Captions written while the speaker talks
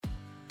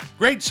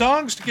Great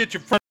songs to get you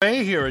front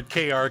way here at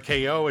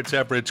KRKO. It's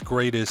Everett's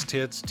Greatest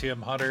Hits,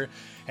 Tim Hunter.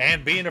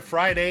 And being a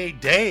Friday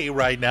day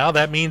right now,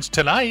 that means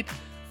tonight,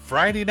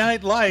 Friday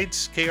Night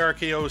Lights.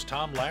 KRKO's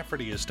Tom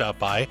Lafferty has stopped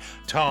by.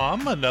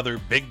 Tom, another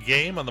big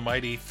game on the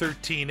mighty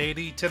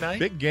 1380 tonight.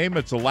 Big game.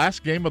 It's the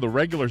last game of the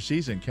regular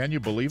season. Can you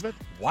believe it?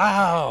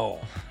 Wow.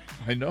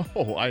 I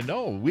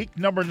know. Week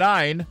number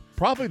 9,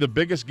 probably the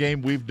biggest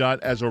game we've done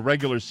as a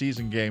regular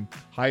season game,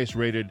 highest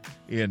rated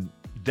in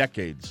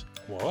decades.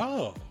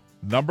 Whoa.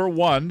 Number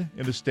 1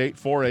 in the state,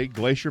 4A,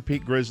 Glacier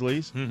Peak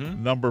Grizzlies.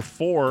 Mm-hmm. Number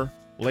 4,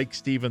 Lake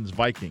Stevens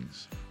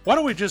Vikings. Why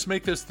don't we just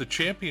make this the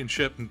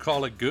championship and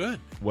call it good?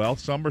 Well,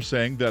 some are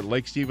saying that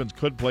Lake Stevens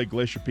could play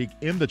Glacier Peak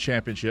in the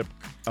championship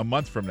a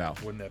month from now.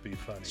 Wouldn't that be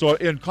funny? So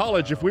in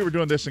college, if we were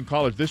doing this in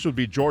college, this would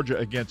be Georgia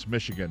against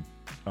Michigan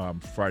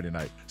Friday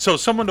night. So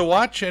someone to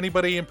watch?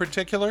 Anybody in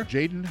particular?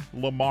 Jaden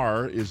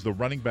Lamar is the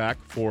running back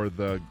for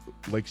the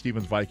Lake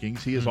Stevens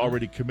Vikings. He is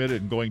already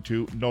committed and going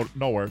to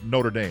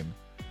Notre Dame.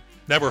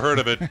 Never heard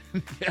of it.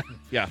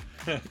 Yeah.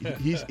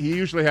 He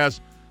usually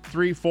has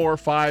 3, 4,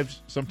 5,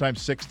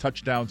 sometimes 6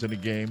 touchdowns in a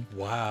game.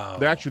 Wow.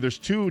 There's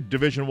 2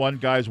 Division I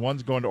guys.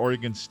 One's going to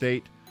Oregon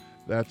State.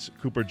 That's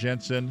Cooper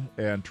Jensen.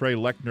 And Trey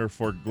Lechner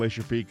for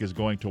Glacier Peak is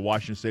going to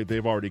Washington State.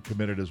 They've already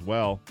committed as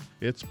well.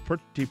 It's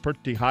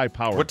pretty high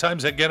power. What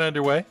time's that get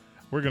underway?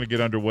 We're going to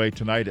get underway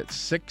tonight at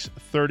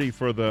 6:30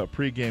 for the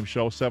pregame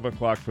show, 7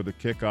 o'clock for the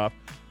kickoff.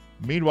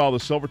 Meanwhile, the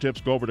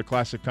Silvertips go over to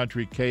Classic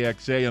Country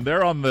KXA, and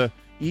they're on the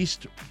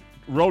East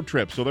road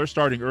trip, so they're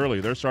starting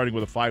early. They're starting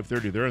with a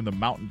 5:30. They're in the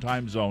Mountain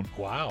Time Zone.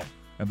 Wow.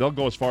 And they'll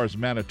go as far as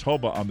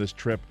Manitoba on this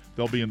trip.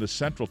 They'll be in the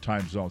Central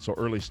Time Zone, so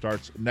early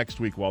starts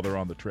next week while they're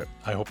on the trip.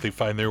 I hope they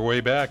find their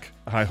way back.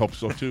 I hope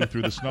so, too,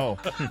 through the snow.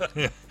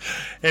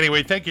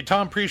 Anyway, thank you,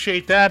 Tom.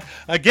 Appreciate that.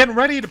 Getting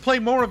ready to play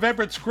more of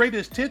Everett's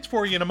Greatest Hits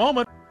for you in a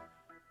moment.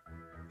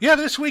 Yeah,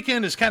 this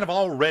weekend is kind of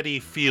already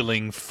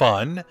feeling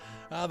fun.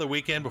 The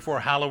weekend before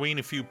Halloween,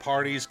 a few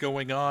parties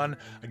going on.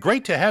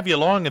 Great to have you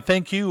along, and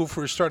thank you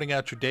for starting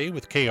out your day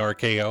with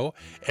KRKO,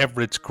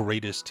 Everett's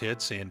Greatest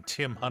Hits, and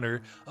Tim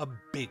Hunter, a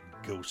big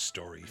ghost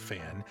story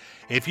fan.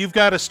 If you've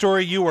got a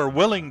story you are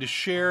willing to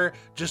share,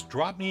 just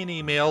drop me an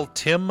email,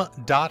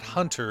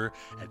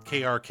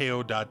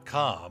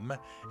 tim.hunter@krko.com,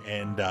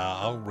 and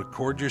I'll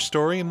record your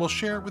story and we'll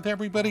share it with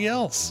everybody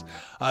else.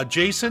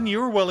 Jason, you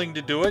were willing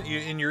to do it.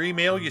 In your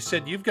email, you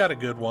said you've got a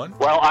good one.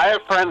 Well, I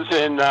have friends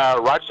in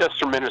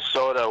Rochester,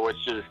 Minnesota,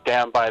 which is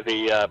down by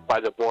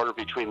the border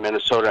between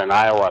Minnesota and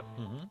Iowa.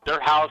 Mm-hmm. Their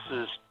house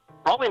is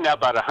probably now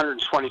about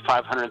 125,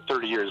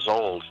 130 years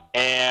old.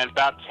 And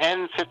about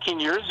 10, 15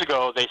 years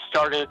ago, they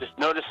started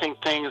noticing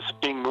things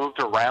being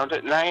moved around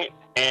at night.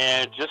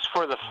 And just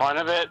for the fun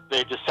of it,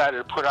 they decided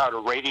to put out a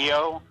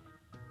radio.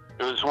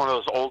 It was one of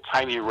those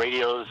old-timey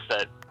radios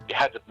that you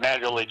had to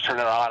manually turn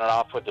it on and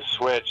off with a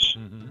switch.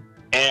 Mm-hmm.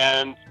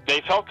 And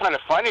they felt kind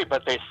of funny,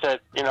 but they said,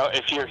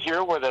 if you're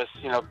here with us,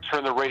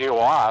 turn the radio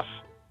off.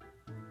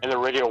 And the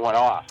radio went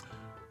off.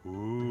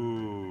 Ooh.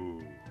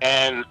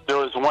 And there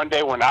was one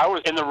day when I was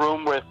in the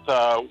room with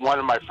one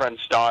of my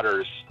friend's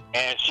daughters,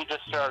 and she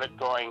just started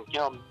going,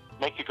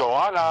 make it go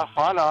on, off,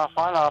 on, off,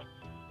 on, off.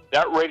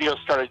 That radio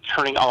started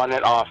turning on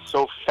and off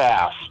so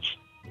fast.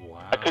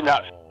 Wow. I could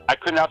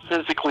not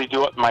physically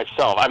do it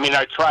myself. I mean,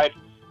 I tried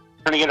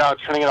turning it on,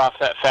 turning it off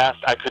that fast.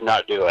 I could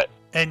not do it.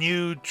 And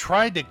you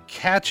tried to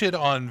catch it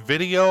on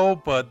video,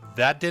 but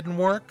that didn't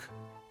work?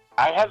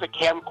 I had the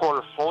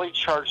camcorder fully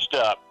charged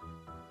up.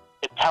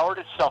 It powered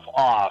itself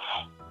off.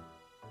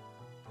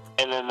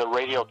 And then the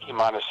radio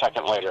came on a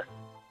second later.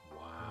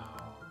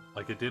 Wow.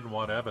 Like it didn't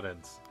want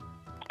evidence.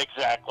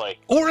 Exactly.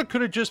 Or it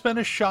could have just been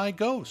a shy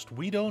ghost.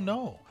 We don't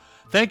know.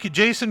 Thank you,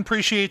 Jason.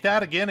 Appreciate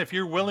that. Again, if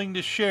you're willing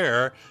to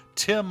share,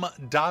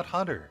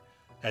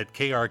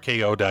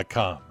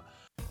 tim.hunter@krko.com.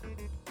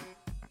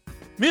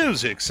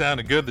 Music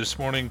sounded good this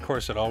morning. Of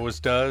course, it always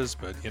does.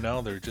 But,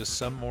 there are just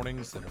some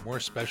mornings that are more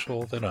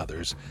special than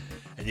others.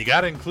 And you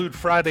got to include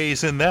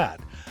Fridays in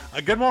that.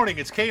 Good morning.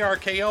 It's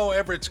KRKO,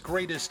 Everett's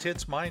Greatest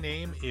Hits. My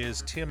name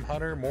is Tim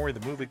Hunter. Maury,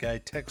 the movie guy,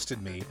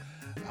 texted me.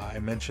 I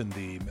mentioned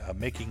the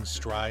Making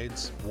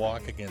Strides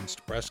walk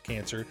against breast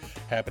cancer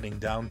happening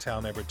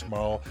downtown Everett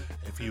tomorrow.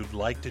 If you'd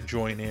like to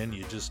join in,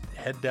 you just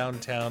head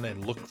downtown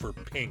and look for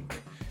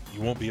Pink.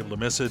 You won't be able to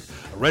miss it.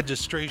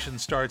 Registration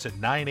starts at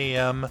 9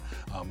 a.m.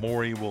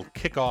 Maury will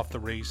kick off the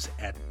race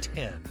at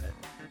 10.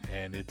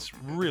 And it's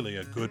really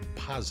a good,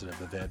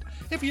 positive event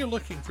if you're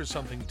looking for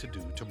something to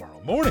do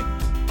tomorrow morning.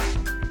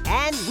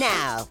 And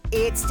now,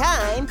 it's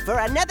time for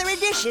another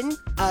edition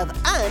of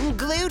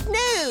Unglued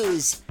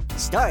News.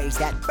 Stories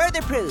that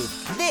further prove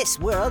this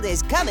world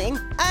is coming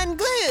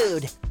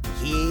unglued.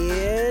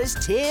 Here's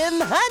Tim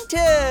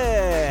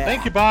Hunter.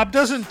 Thank you, Bob.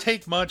 Doesn't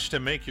take much to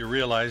make you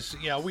realize,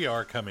 we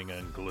are coming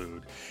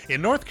unglued.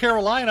 In North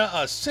Carolina,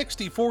 a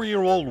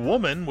 64-year-old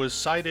woman was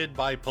cited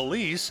by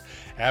police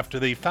after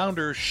they found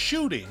her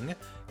shooting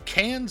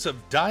cans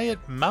of Diet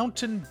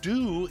Mountain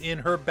Dew in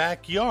her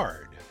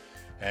backyard,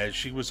 as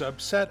she was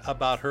upset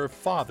about her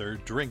father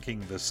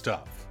drinking the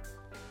stuff.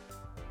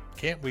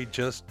 Can't we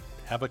just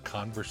have a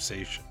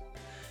conversation?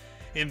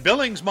 In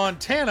Billings,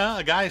 Montana,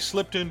 a guy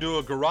slipped into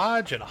a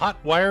garage and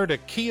hot-wired a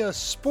Kia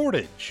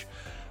Sportage.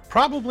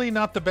 Probably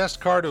not the best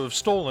car to have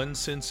stolen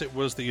since it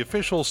was the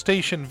official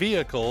station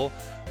vehicle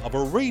of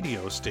a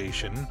radio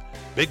station.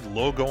 Big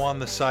logo on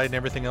the side and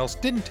everything else.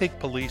 Didn't take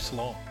police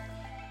long.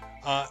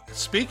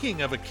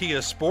 Speaking of a Kia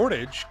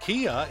Sportage,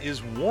 Kia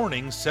is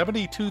warning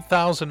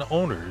 72,000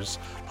 owners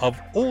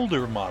of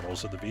older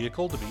models of the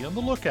vehicle to be on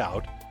the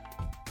lookout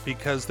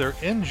because their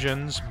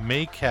engines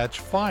may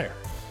catch fire.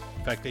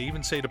 In fact, they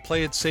even say to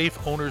play it safe,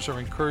 owners are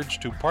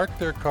encouraged to park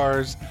their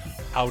cars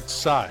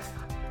outside.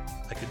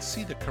 I can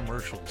see the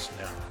commercials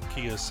now.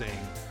 Kia saying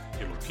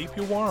it'll keep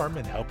you warm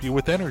and help you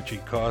with energy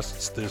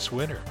costs this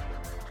winter.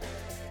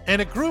 And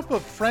a group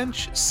of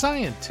French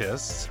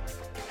scientists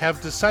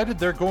have decided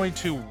they're going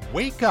to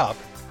wake up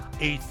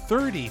a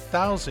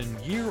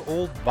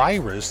 30,000-year-old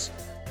virus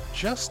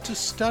just to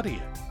study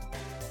it.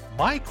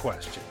 My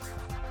question,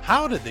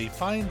 how did they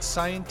find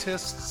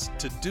scientists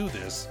to do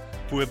this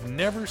who have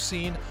never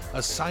seen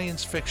a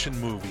science fiction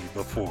movie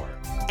before?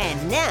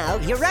 And now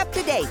you're up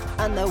to date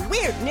on the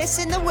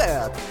weirdness in the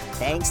world,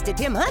 thanks to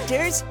Tim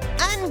Hunter's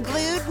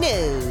Unglued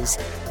News.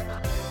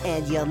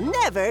 And you'll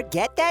never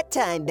get that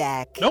time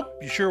back. Nope,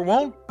 you sure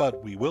won't,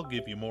 but we will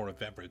give you more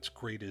of Everett's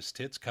greatest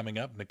hits coming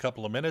up in a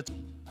couple of minutes.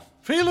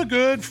 Feeling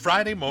good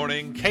Friday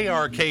morning,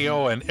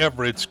 KRKO and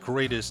Everett's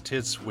greatest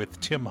hits with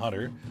Tim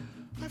Hunter.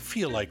 I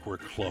feel like we're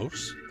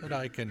close, that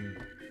I can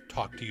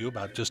talk to you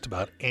about just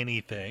about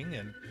anything,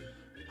 and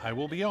I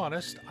will be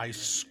honest, I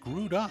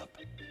screwed up.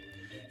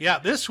 Yeah,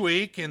 this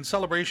week, in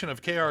celebration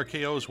of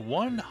KRKO's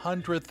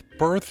 100th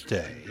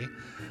birthday,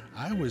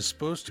 I was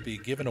supposed to be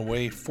giving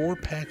away 4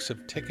 packs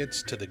of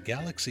tickets to the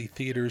Galaxy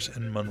Theaters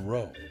in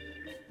Monroe.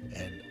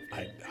 And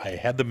I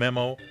had the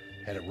memo,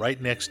 had it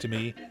right next to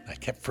me. I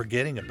kept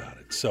forgetting about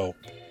it. So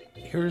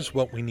here's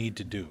what we need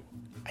to do.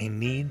 I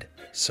need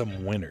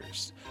some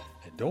winners.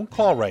 And don't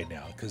call right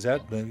now, because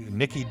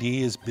Nikki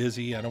D is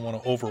busy. I don't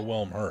want to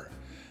overwhelm her.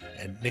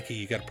 And Nikki,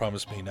 you got to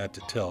promise me not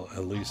to tell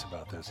Elise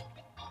about this.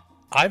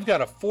 I've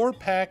got a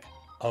 4-pack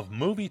of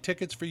movie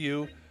tickets for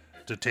you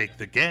to take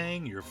the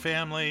gang, your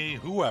family,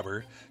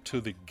 whoever,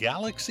 to the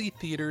Galaxy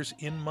Theaters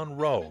in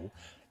Monroe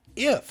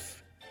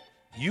if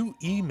you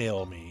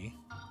email me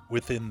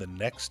within the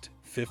next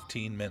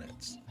 15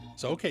 minutes.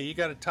 So, okay, you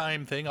got a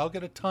time thing. I'll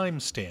get a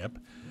timestamp.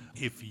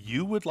 If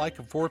you would like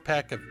a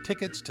 4-pack of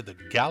tickets to the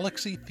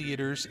Galaxy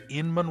Theaters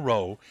in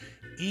Monroe,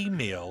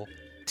 email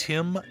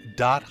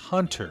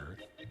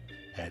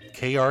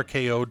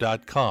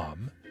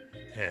tim.hunter@krko.com,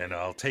 and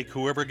I'll take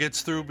whoever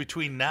gets through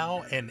between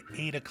now and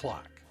 8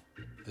 o'clock.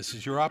 This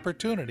is your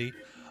opportunity.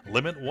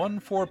 Limit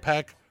 1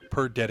 4-pack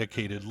per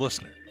dedicated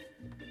listener.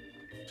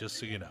 Just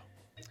so you know.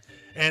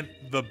 And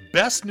the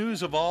best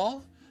news of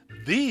all,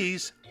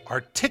 these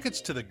are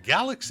tickets to the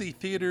Galaxy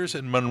Theaters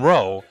in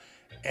Monroe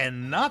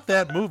and not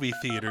that movie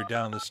theater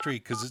down the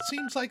street, because it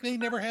seems like they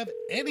never have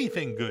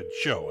anything good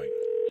showing.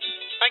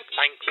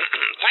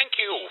 Thank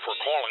you for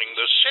calling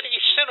the City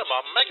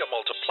Cinema Mega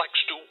Multiplex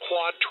 2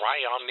 Quad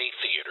Tri-Omni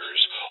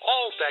Theaters,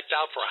 all decked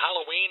out for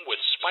Halloween with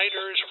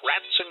spiders,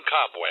 rats, and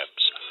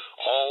cobwebs,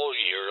 all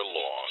year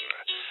long.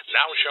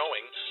 Now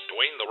showing,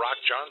 Dwayne "The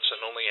Rock" Johnson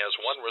only has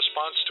one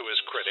response to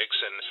his critics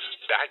in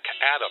Back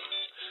Adam.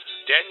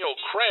 Daniel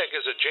Craig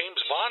is a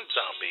James Bond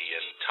zombie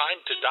in Time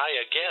to Die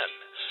Again.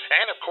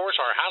 And, of course,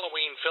 our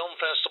Halloween Film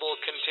Festival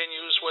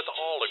continues with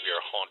all of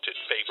your haunted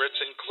favorites,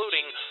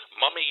 including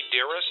Mummy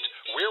Dearest,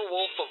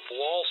 Werewolf of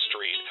Wall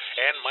Street,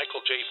 and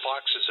Michael J.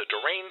 Fox's a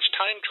deranged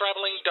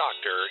time-traveling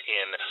doctor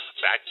in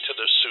Back to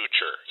the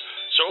Suture.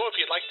 So if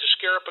you'd like to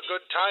scare up a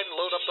good time,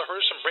 load up the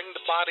hearse and bring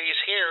the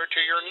bodies here to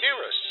your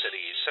nearest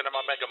City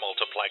Cinema Mega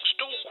Multiplex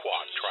 2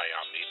 Quad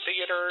Tri-Omni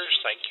Theaters.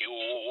 Thank you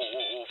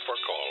for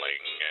calling.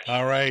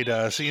 All right,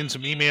 seeing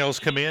some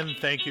emails come in.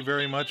 Thank you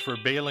very much for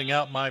bailing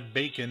out my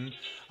bacon.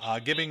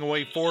 Giving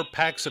away 4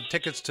 packs of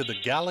tickets to the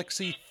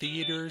Galaxy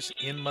Theaters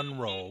in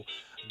Monroe.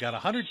 Got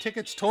 100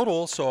 tickets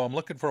total, so I'm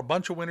looking for a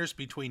bunch of winners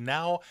between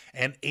now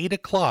and 8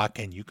 o'clock,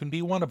 and you can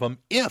be one of them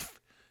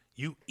if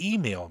you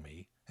email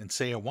me and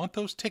say, I want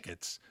those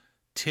tickets,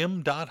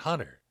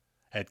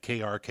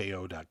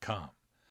 tim.hunter@krko.com.